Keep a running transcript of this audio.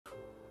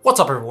What's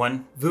up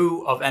everyone,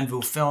 Vu of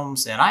Vu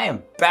Films, and I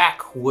am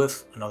back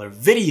with another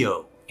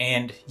video.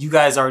 And you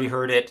guys already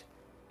heard it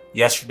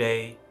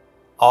yesterday.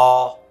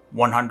 All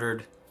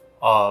 100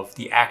 of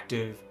the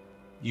active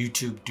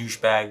YouTube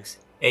douchebags,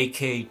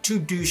 aka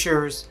tube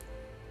douchers,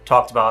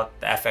 talked about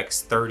the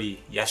FX30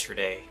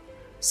 yesterday.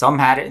 Some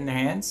had it in their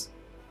hands,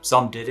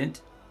 some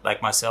didn't,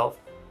 like myself,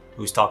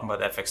 who's talking about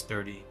the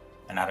FX30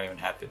 and I don't even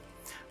have it.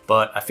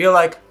 But I feel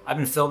like I've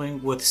been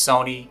filming with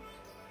Sony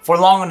for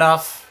long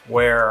enough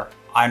where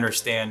I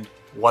understand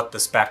what the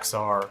specs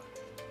are,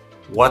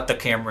 what the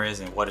camera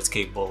is, and what it's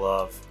capable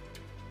of.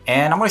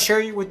 And I'm going to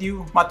share with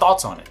you my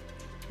thoughts on it.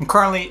 I'm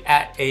currently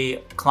at a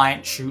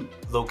client shoot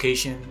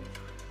location,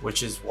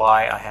 which is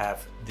why I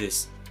have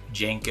this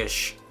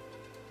jankish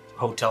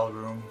hotel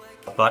room.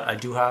 But I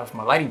do have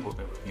my lighting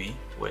equipment with me,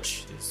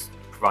 which is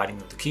providing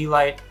with the key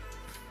light.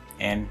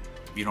 And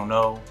if you don't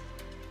know,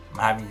 I'm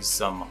having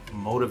some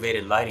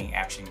motivated lighting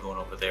action going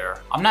over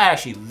there. I'm not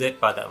actually lit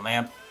by that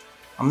lamp.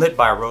 I'm lit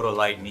by a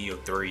Rotolight Neo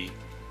 3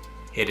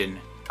 hidden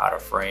out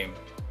of frame,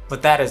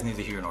 but that is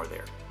neither here nor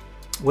there.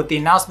 With the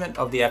announcement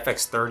of the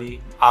FX30,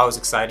 I was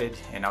excited,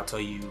 and I'll tell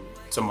you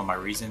some of my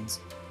reasons.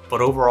 But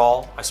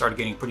overall, I started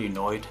getting pretty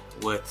annoyed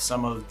with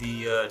some of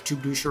the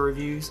tube doucher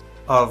reviews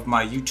of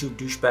my YouTube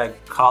douchebag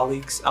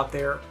colleagues out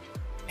there,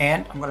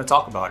 and I'm going to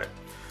talk about it.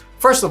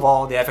 First of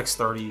all, the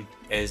FX30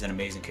 is an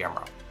amazing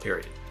camera,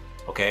 period.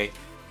 Okay?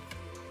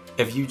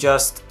 If you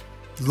just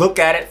look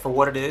at it for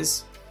what it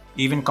is,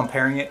 even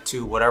comparing it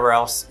to whatever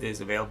else is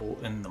available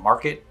in the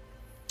market,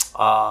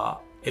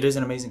 it is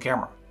an amazing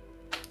camera.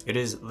 It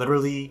is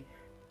literally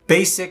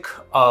basic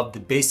of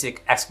the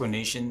basic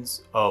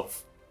explanations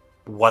of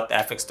what the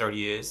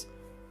FX30 is.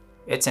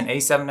 It's an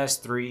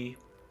A7S III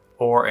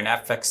or an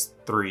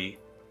FX3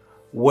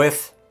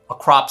 with a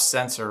crop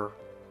sensor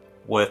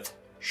with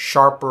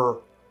sharper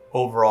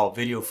overall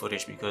video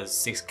footage because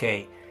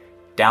 6K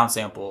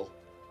downsample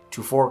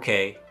to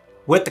 4K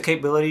with the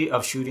capability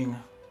of shooting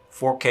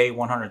 4K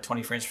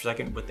 120 frames per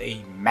second with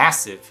a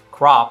massive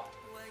crop.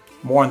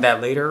 More on that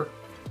later,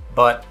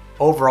 but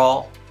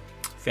overall,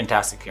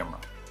 fantastic camera.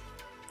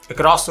 It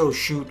could also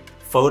shoot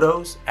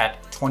photos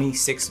at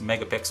 26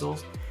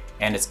 megapixels,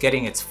 and it's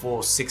getting its full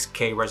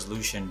 6K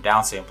resolution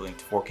downsampling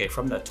to 4K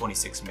from the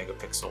 26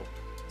 megapixel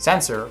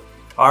sensor.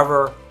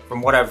 However,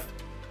 from what I've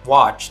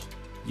watched,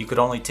 you could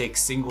only take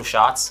single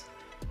shots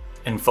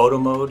in photo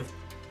mode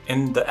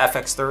in the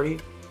FX30,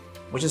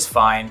 which is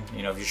fine,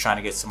 you know, if you're trying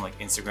to get some like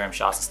Instagram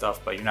shots and stuff,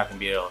 but you're not gonna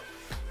be able to,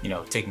 you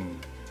know, taking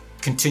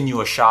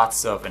continuous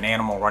shots of an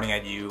animal running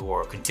at you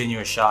or a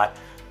continuous shot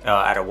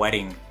at a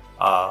wedding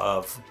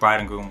of bride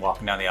and groom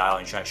walking down the aisle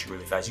and trying to shoot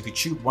really fast. You could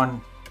shoot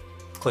one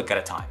click at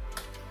a time.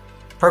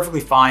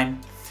 Perfectly fine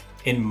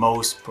in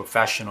most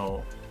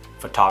professional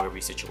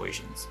photography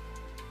situations.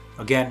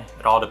 Again,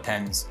 it all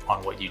depends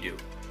on what you do.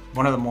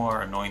 One of the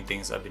more annoying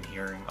things I've been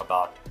hearing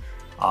about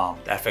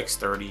the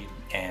FX30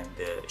 and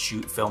the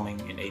shoot filming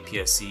in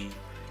APS-C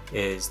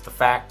is the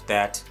fact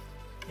that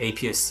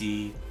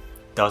APS-C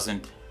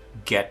doesn't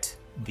get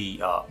the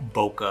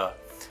bokeh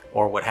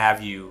or what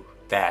have you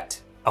that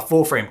a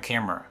full frame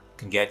camera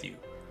can get you,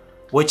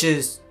 which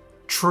is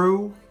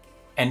true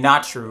and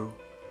not true.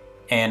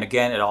 And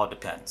again, it all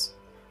depends.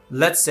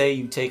 Let's say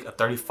you take a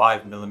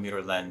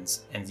 35mm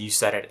lens and you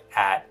set it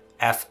at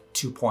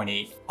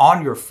f2.8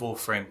 on your full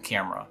frame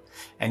camera,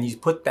 and you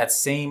put that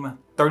same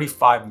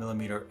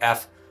 35mm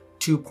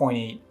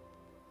f2.8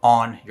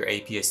 on your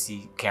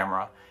APS-C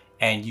camera,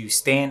 and you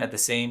stand at the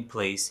same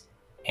place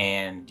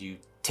and you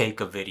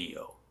take a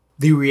video.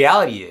 The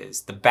reality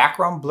is the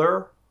background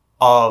blur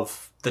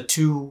of the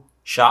two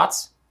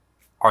shots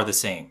are the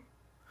same.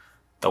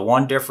 The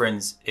one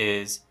difference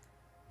is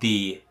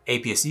the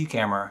APS-C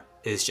camera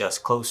is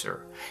just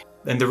closer.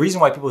 And the reason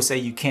why people say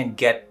you can't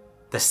get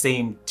the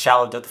same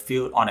shallow depth of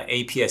field on an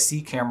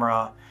APS-C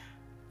camera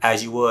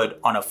as you would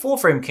on a full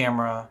frame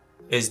camera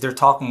is they're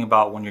talking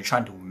about when you're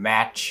trying to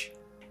match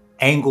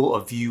angle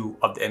of view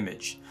of the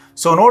image.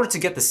 So in order to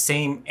get the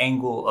same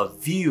angle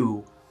of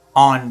view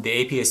on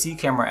the APS-C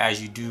camera as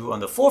you do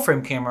on the full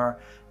frame camera,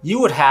 you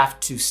would have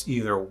to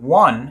either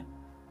one,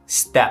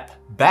 step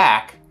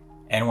back,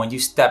 and when you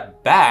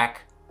step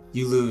back,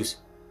 you lose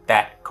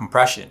that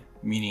compression,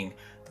 meaning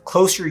the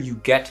closer you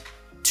get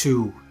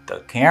to the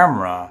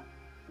camera,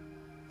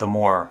 the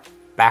more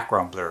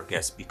background blur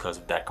gets because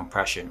of that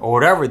compression, or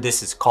whatever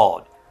this is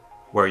called,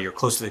 where you're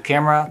close to the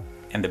camera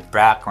and the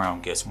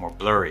background gets more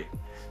blurry.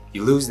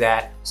 You lose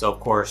that, so of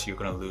course you're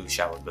gonna lose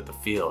shallow depth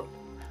of field.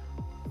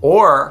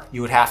 Or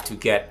you would have to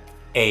get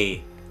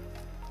a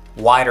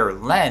wider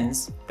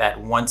lens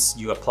that once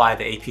you apply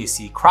the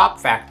APS-C crop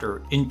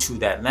factor into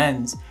that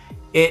lens,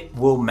 it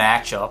will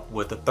match up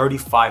with the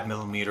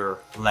 35mm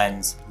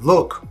lens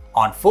look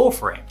on full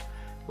frame,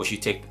 which you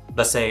take,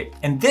 let's say,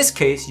 in this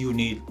case, you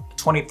need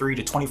 23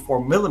 to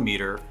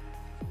 24mm,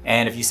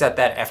 and if you set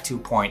that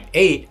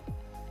f2.8,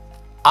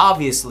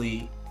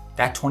 obviously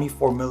that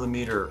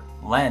 24mm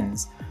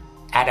lens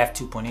at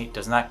f2.8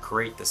 does not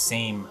create the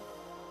same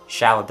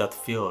shallow depth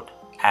field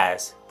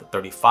as the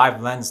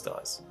 35 lens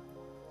does.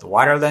 The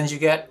wider lens you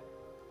get,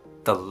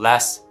 the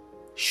less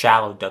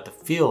shallow depth of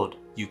field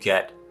you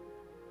get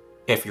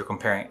if you're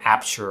comparing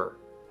aperture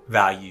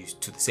values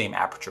to the same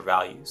aperture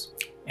values.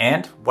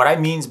 And what I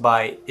mean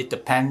by it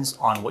depends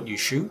on what you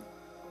shoot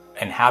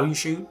and how you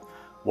shoot,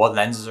 what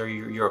lenses are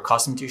you're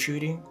accustomed to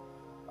shooting.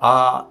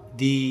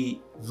 The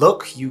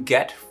look you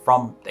get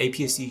from the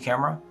APS-C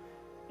camera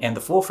and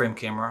the full frame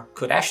camera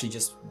could actually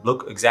just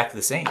look exactly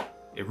the same.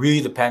 It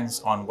really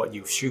depends on what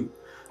you shoot.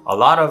 A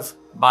lot of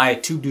my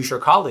tube doucher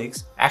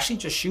colleagues actually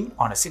just shoot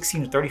on a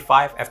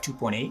 16-35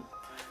 f2.8,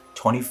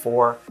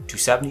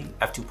 24-70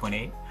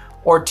 f2.8,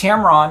 or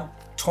Tamron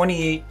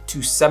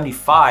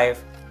 28-75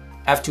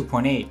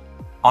 f2.8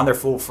 on their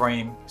full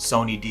frame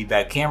Sony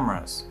D-bag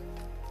cameras.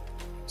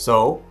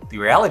 So the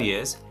reality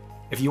is,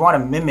 if you want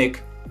to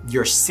mimic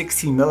your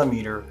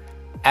 16mm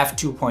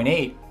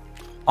f2.8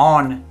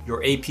 on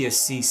your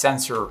APS-C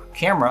sensor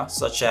camera,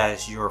 such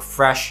as your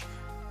fresh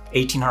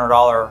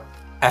 $1,800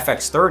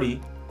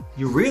 FX30,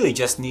 you really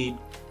just need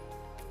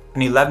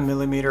an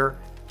 11mm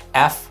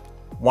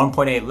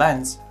f1.8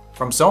 lens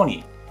from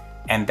Sony.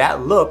 And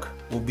that look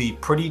will be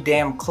pretty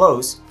damn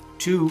close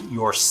to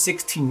your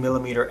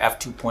 16mm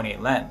f2.8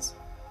 lens.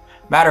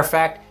 Matter of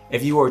fact,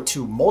 if you were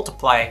to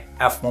multiply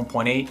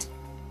f1.8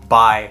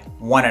 by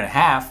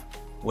 1.5,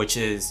 which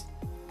is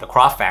the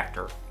crop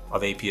factor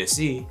of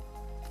APS-C,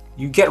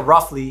 you get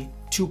roughly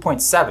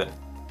 2.7.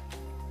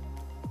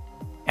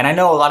 And I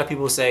know a lot of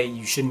people say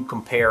you shouldn't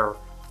compare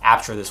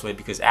aperture this way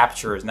because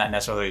aperture is not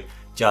necessarily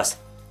just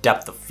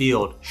depth of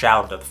field,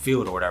 shallow depth of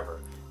field or whatever.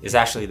 It's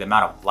actually the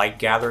amount of light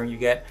gathering you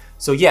get.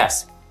 So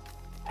yes,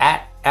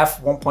 at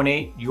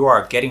f1.8, you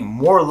are getting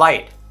more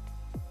light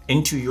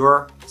into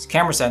your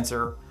camera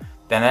sensor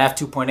than an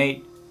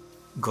f2.8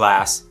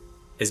 glass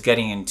is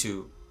getting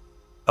into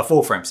a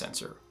full frame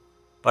sensor.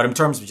 But in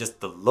terms of just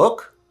the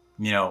look,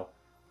 you know,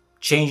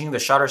 changing the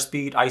shutter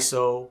speed,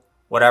 ISO,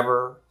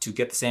 whatever, to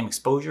get the same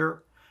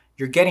exposure,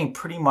 you're getting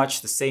pretty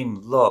much the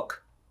same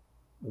look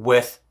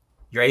with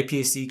your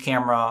APS-C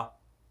camera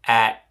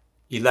at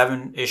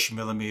 11-ish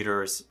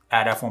millimeters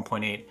at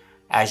f1.8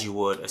 as you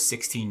would a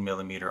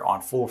 16mm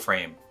on full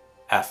frame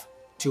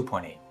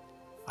f2.8.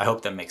 I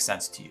hope that makes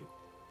sense to you,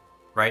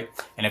 right?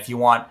 And if you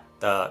want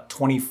the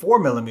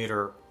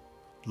 24mm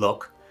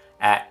look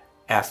at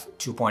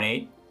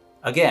f2.8,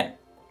 again,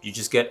 you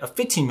just get a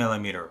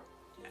 15mm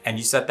and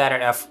you set that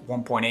at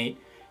f1.8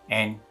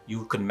 and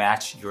you can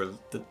match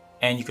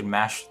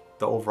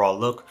the overall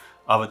look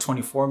of a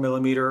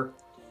 24mm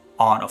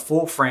on a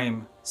full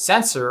frame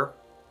sensor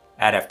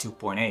at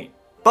f2.8.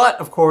 But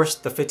of course,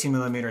 the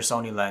 15mm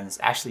Sony lens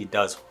actually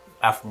does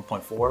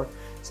f1.4,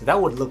 so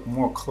that would look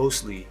more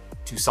closely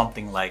to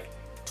something like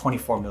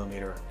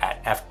 24mm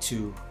at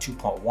f2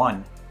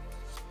 2.1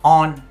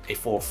 on a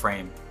full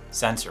frame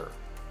sensor.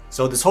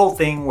 So this whole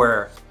thing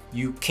where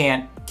you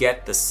can't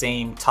get the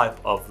same type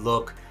of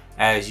look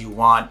as you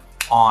want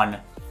on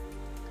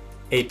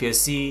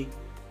APS-C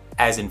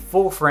as in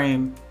full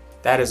frame,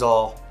 that is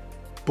all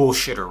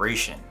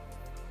bullshitteration,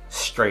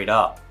 straight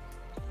up.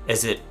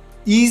 Is it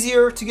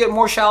easier to get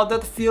more shallow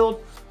depth of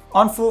field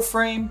on full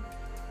frame?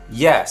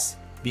 Yes,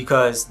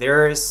 because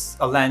there is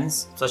a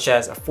lens such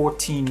as a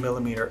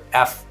 14mm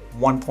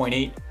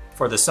f1.8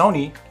 for the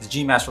Sony, the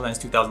G Master lens,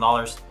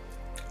 $2,000.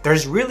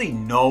 There's really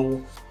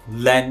no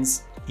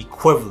lens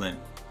equivalent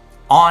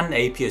on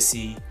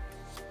APS-C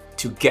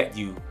to get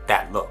you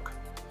that look.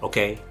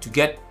 Okay, to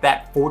get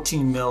that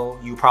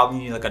 14mm, you probably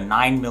need like a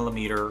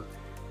 9mm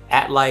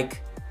at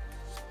like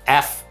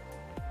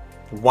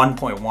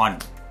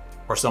f1.1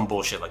 or some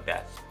bullshit like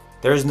that.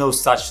 There's no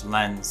such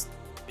lens.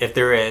 If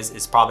there is,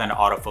 it's probably an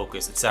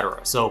autofocus,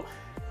 etc. So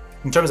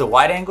in terms of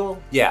wide angle,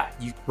 yeah,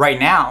 right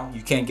now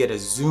you can't get a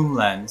zoom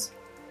lens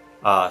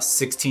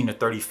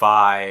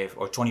 16-35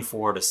 or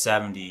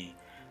 24-70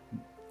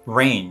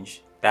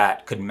 range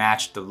that could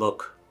match the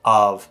look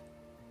of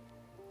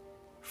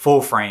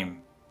full frame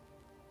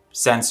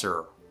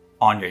sensor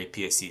on your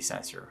APS-C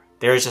sensor.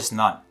 There's just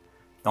none.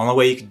 The only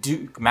way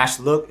you can match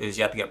the look is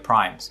you have to get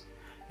primes.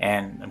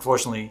 And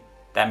unfortunately,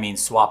 that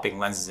means swapping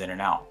lenses in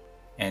and out.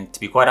 And to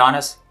be quite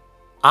honest,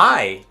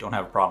 I don't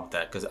have a problem with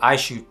that because I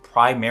shoot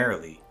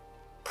primarily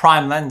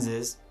prime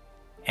lenses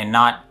and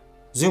not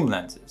zoom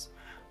lenses.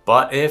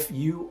 But if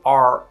you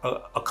are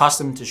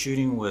accustomed to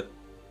shooting with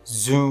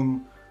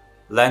zoom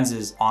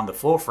lenses on the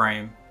full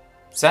frame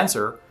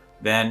sensor,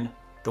 then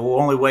the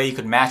only way you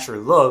could match your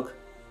look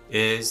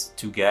is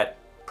to get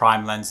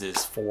prime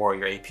lenses for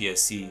your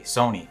APS-C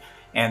Sony.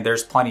 And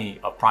there's plenty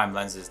of prime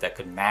lenses that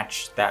could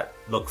match that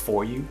look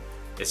for you.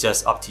 It's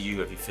just up to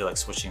you if you feel like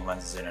switching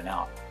lenses in and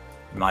out.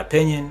 In my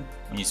opinion,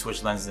 when you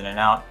switch lenses in and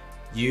out,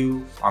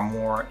 you are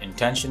more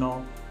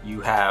intentional.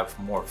 You have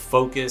more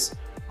focus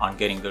on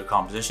getting good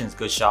compositions,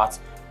 good shots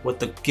with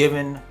the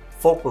given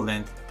focal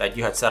length that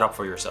you had set up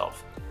for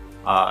yourself.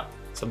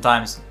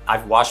 Sometimes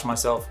I've watched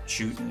myself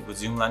shoot with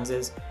zoom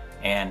lenses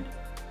and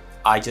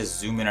I just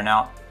zoom in and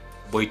out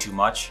way too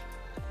much,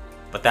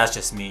 but that's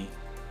just me.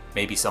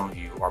 Maybe some of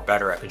you are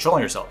better at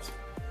controlling yourselves.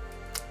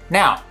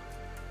 Now,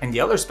 in the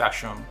other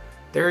spectrum,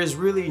 there is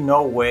really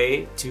no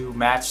way to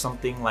match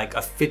something like a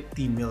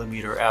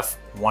 50mm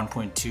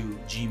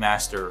f1.2 G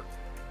Master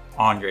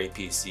on your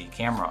APS-C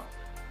camera,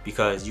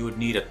 because you would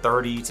need a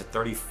 30 to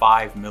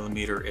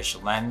 35mm-ish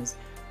lens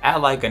at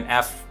like an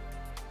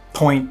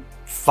f.5,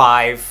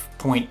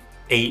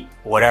 0.8,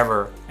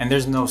 whatever, and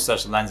there's no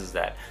such lens as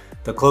that.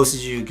 The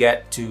closest you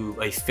get to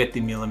a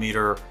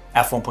 50mm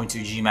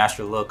f1.2 G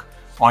Master look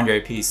on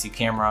your APS-C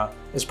camera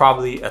is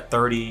probably a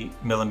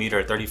 30mm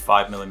or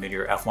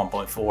 35mm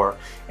f1.4,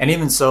 and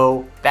even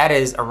so, that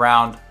is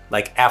around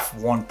like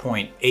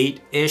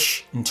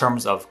f1.8-ish in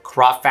terms of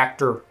crop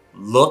factor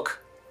look,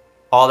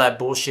 all that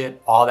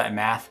bullshit, all that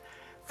math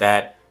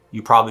that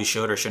you probably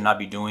should or should not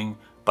be doing,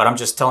 but I'm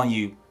just telling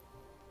you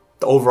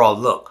the overall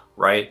look,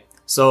 right?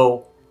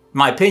 So in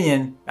my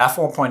opinion,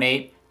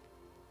 f1.8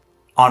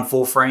 on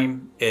full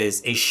frame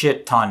is a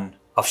shit ton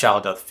of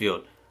shallow depth of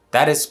field.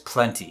 That is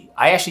plenty.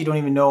 I actually don't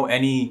even know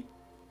any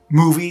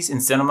movies in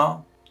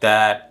cinema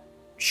that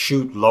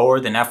shoot lower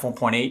than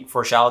f1.8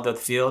 for shallow depth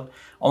of field.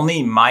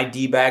 Only my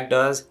D-bag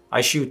does.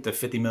 I shoot the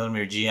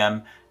 50mm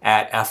GM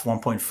at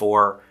f1.4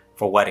 for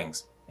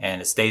weddings,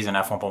 and it stays in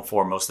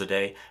f1.4 most of the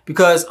day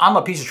because I'm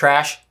a piece of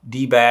trash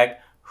D-bag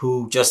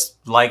who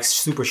just likes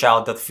super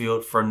shallow depth of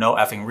field for no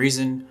effing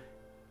reason.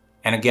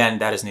 And again,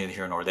 that is neither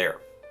here nor there.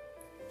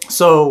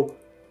 So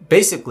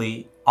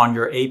basically, on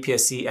your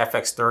APS-C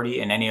FX30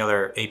 and any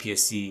other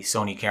APS-C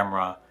Sony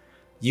camera,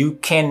 you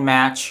can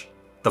match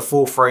the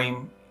full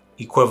frame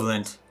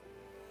equivalent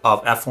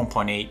of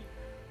f1.8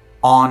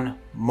 on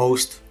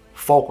most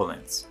focal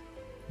lengths,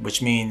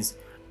 which means,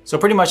 so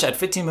pretty much at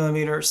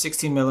 15mm,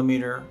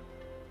 16mm,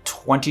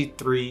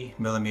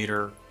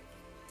 23mm,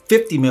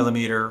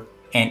 50mm,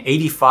 and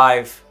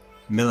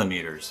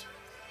 85mm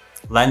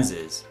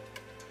lenses,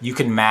 you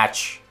can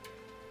match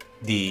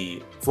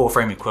the full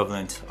frame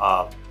equivalent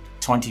of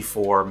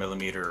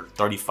 24mm,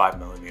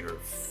 35mm,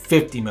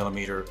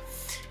 50mm,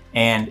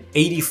 and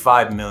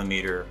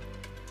 85mm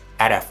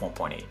at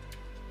f1.8.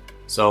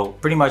 So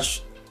pretty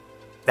much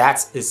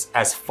that's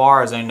as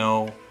far as I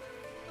know,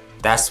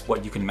 that's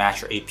what you can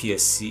match your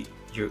APS-C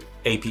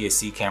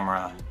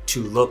camera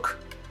to look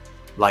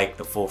like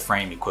the full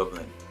frame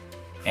equivalent.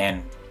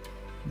 And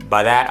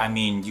by that I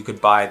mean you could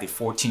buy the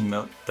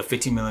 15mm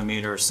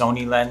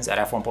Sony lens at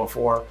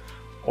f1.4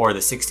 or the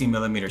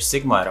 16mm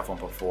Sigma at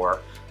f1.4,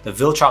 the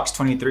Viltrox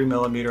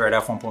 23mm at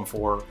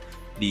f1.4,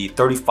 the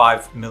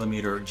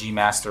 35mm G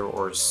Master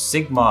or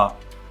Sigma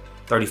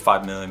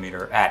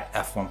 35mm at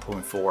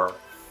f1.4,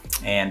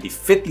 and the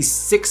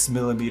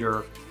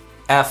 56mm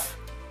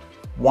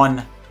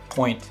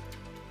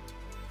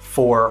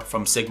f1.4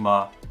 from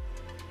Sigma,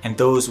 and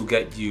those will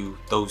get you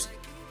those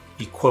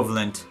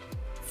equivalent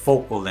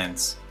focal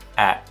lengths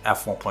at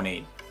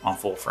f1.8 on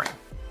full frame.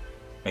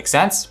 Make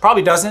sense?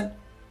 Probably doesn't,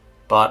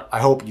 but I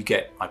hope you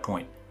get my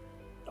point.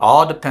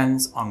 All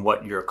depends on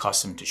what you're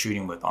accustomed to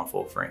shooting with on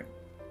full frame.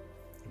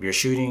 If you're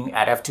shooting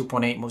at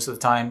f2.8 most of the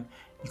time,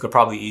 you could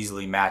probably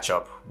easily match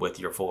up with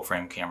your full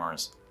frame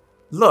camera's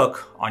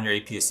look on your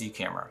APS-C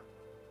camera.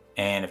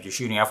 And if you're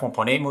shooting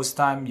f1.8 most of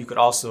the time, you could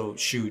also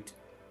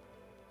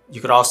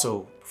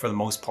for the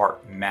most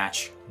part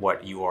match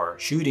what you are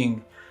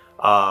shooting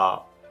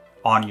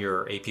on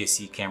your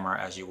APS-C camera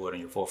as you would on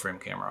your full frame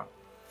camera.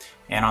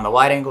 And on the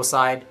wide angle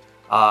side,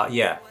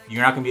 yeah,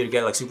 you're not gonna be able to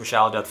get like super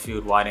shallow depth of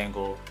field wide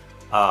angle.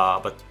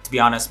 But to be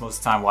honest, most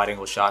of the time wide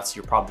angle shots,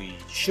 you probably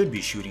should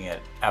be shooting at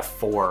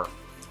f4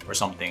 or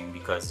something,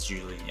 because it's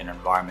usually an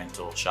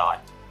environmental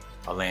shot,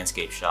 a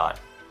landscape shot.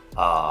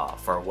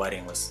 For a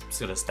wedding, was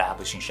still an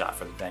establishing shot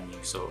for the venue.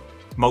 So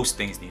most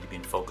things need to be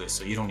in focus.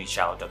 So you don't need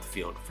shallow depth of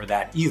field for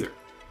that either.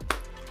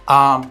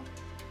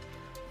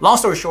 Long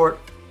story short,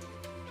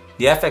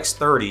 the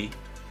FX30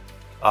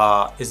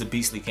 is a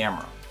beastly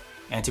camera.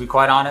 And to be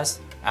quite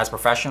honest, as a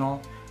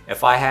professional,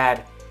 if I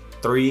had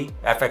 3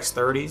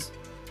 FX30s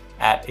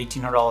at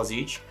 $1,800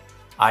 each,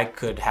 I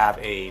could have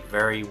a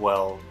very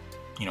well,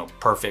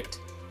 perfect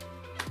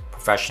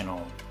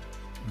professional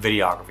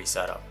videography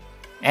setup.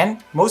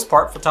 And most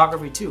part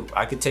photography too.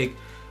 I could take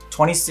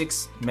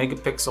 26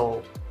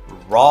 megapixel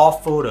raw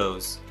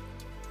photos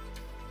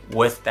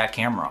with that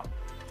camera.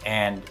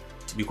 And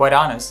to be quite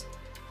honest,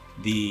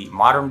 the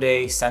modern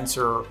day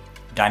sensor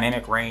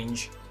dynamic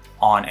range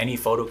on any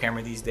photo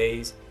camera these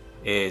days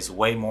is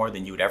way more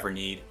than you would ever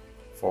need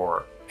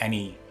for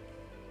any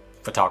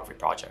photography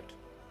project,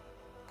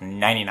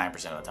 99%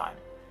 of the time.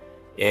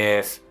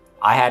 If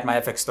I had my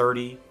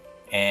FX30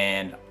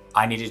 and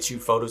I needed to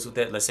shoot photos with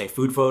it, let's say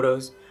food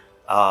photos,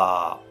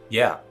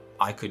 yeah,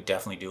 I could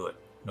definitely do it,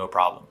 no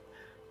problem.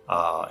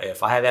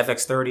 If I had the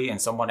FX30 and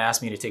someone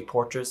asked me to take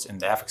portraits and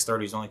the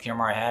FX30 is the only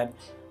camera I had,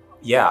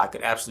 yeah, I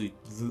could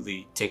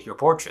absolutely take your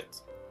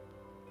portraits.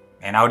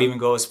 And I would even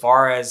go as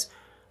far as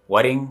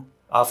wedding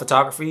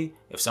photography.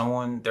 If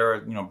someone, they're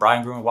bride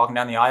and groom walking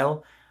down the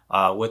aisle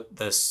with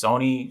the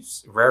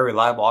Sony very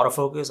reliable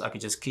autofocus, I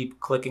could just keep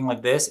clicking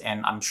like this,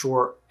 and I'm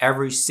sure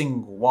every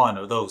single one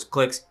of those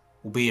clicks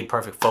will be in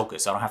perfect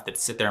focus. I don't have to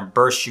sit there and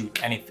burst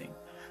shoot anything.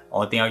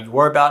 Only thing I would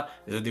worry about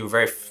is to do a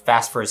very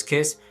fast first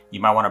kiss. You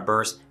might want to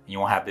burst and you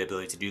won't have the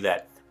ability to do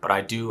that. But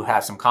I do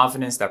have some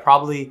confidence that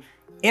probably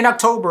in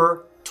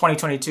October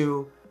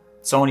 2022,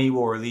 Sony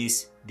will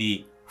release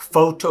the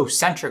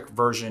photocentric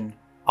version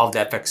of the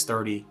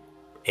FX30,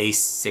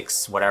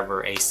 A6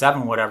 whatever,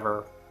 A7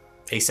 whatever,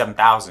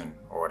 A7000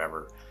 or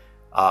whatever,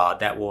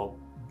 that will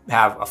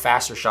have a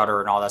faster shutter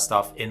and all that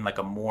stuff in like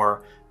a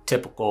more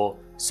typical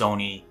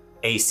Sony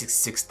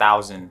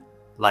A6000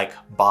 like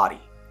body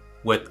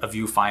with a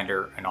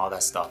viewfinder and all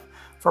that stuff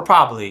for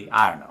probably,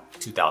 I don't know,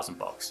 2,000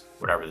 bucks,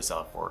 whatever they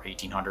sell it for,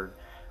 1,800.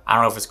 I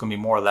don't know if it's gonna be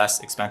more or less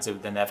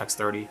expensive than the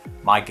FX30.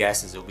 My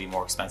guess is it'll be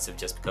more expensive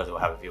just because it'll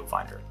have a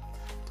viewfinder.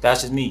 But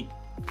that's just me.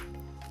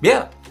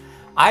 Yeah,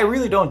 I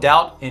really don't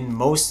doubt in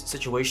most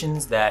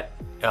situations that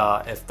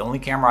if the only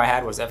camera I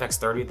had was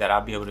FX30, that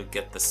I'd be able to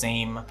get the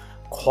same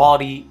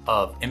quality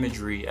of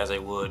imagery as I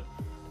would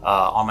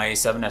on my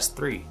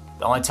A7S III.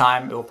 The only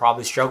time it will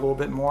probably struggle a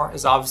bit more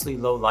is obviously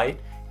low light,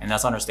 and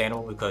that's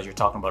understandable because you're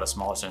talking about a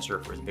smaller sensor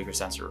versus a bigger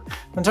sensor.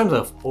 But in terms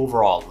of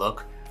overall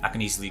look, I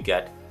can easily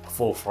get a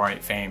full frame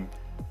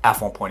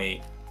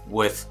f1.8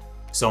 with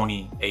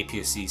Sony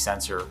APS-C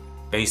sensor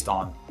based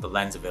on the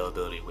lens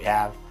availability we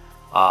have.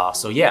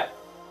 So yeah,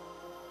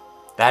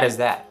 that is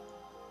that.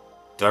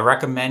 Do I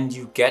recommend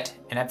you get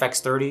an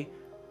FX30?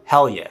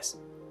 Hell yes.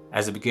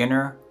 As a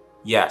beginner,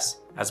 yes.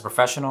 As a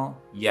professional,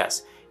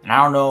 yes. And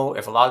I don't know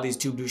if a lot of these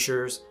tube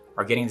douchers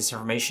are getting this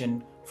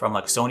information from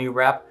like Sony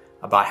rep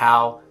about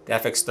how the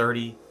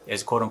FX30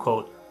 is quote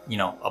unquote, you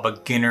know, a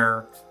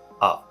beginner,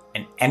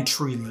 an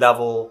entry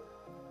level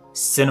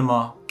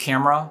cinema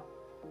camera.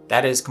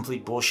 That is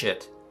complete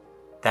bullshit.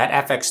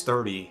 That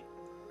FX30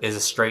 is a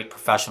straight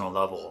professional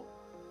level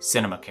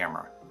cinema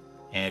camera.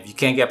 And if you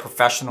can't get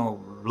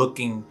professional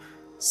looking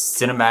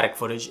cinematic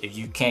footage, if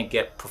you can't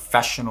get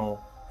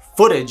professional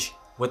footage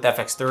with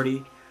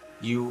FX30,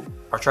 you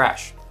are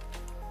trash.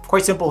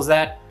 Quite simple as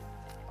that.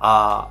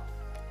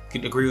 You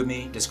could agree with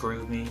me, disagree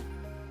with me.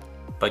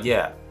 But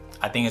yeah,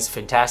 I think it's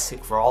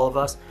fantastic for all of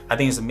us. I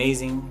think it's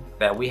amazing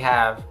that we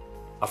have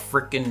a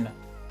freaking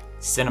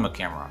cinema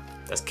camera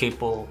that's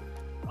capable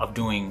of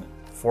doing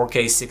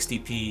 4K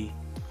 60p,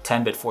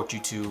 10-bit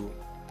 422,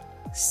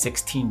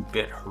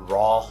 16-bit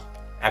RAW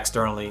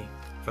externally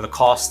for the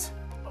cost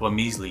of a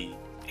measly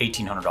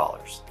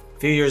 $1,800. A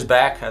few years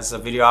back as a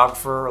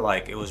videographer,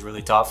 like it was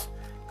really tough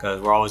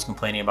because we're always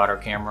complaining about our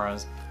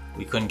cameras.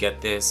 We couldn't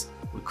get this,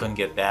 we couldn't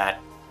get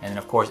that. And then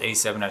of course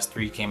A7S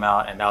III came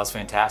out and that was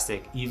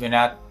fantastic, even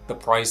at the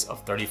price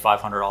of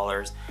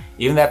 $3,500.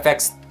 Even the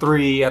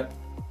FX3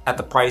 at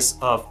the price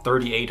of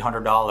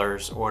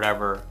 $3,800 or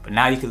whatever. But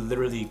now you can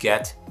literally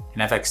get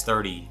an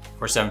FX30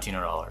 for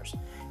 $1,700.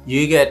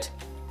 You get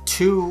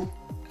two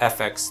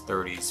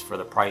FX30s for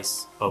the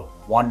price of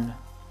one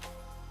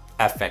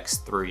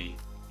FX3.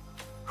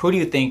 Who do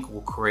you think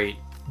will create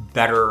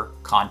better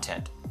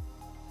content?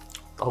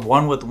 The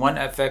one with one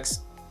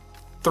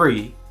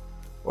FX3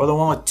 or the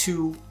one with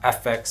two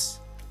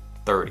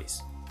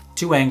FX30s?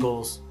 Two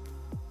angles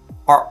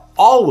are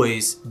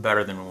always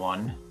better than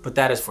one, but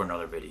that is for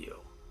another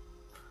video.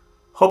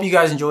 Hope you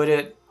guys enjoyed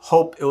it.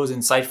 Hope it was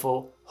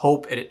insightful.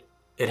 Hope it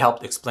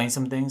helped explain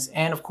some things.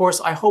 And of course,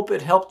 I hope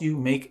it helped you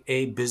make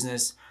a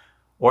business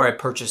or a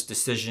purchase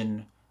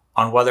decision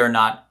on whether or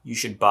not you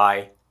should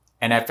buy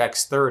an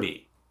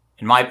FX30.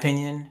 In my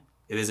opinion,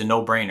 it is a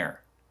no-brainer.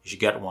 You should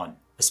get one,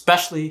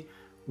 especially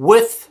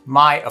with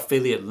my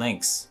affiliate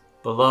links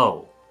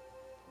below.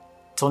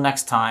 Till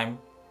next time,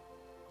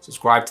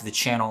 subscribe to the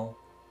channel,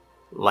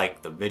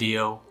 like the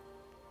video.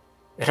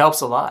 It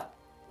helps a lot.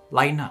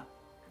 Lighten up.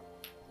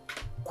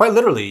 Quite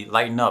literally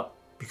lighten up,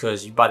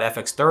 because you buy the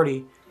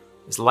FX30,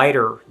 it's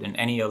lighter than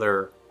any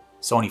other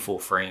Sony full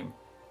frame.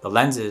 The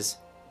lenses,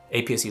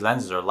 APS-C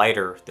lenses, are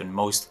lighter than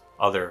most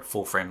other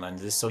full frame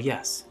lenses. So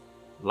yes,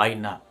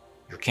 lighten up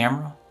your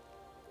camera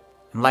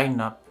and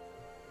lighten up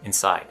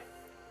inside.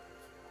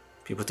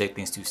 People take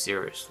things too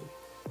seriously.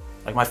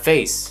 Like my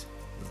face,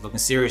 it's looking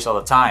serious all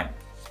the time.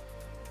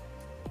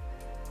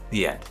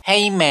 The end.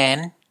 Hey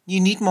man, you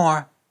need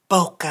more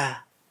bokeh.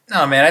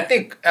 No man, I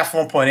think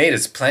f1.8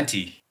 is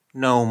plenty.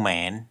 No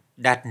man,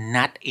 that's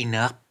not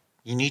enough.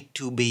 You need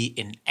to be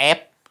in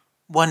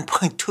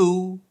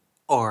f1.2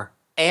 or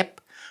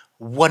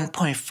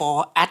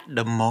f1.4 at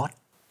the most.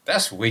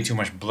 That's way too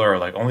much blur,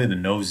 like only the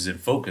nose is in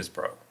focus,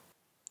 bro.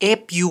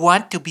 If you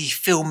want to be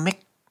filmic,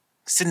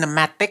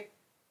 cinematic,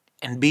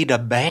 and be the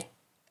best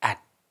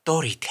at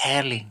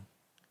storytelling,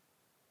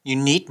 you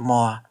need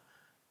more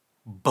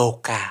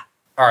bokeh.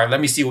 Alright, let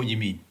me see what you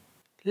mean.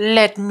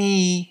 Let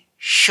me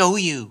show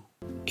you.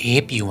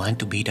 If you want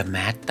to be the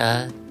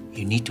master,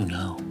 you need to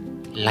know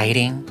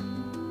lighting,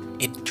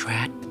 it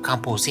track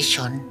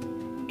composition,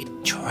 it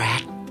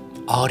track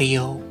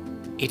audio,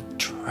 it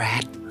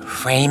track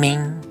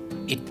framing,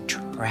 it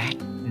track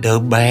the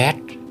best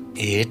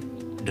is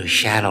the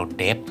shallow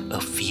depth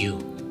of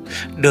field.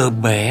 The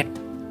best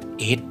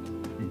is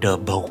the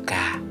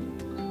bokeh.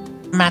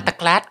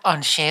 Masterclass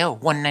on sale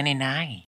 $199.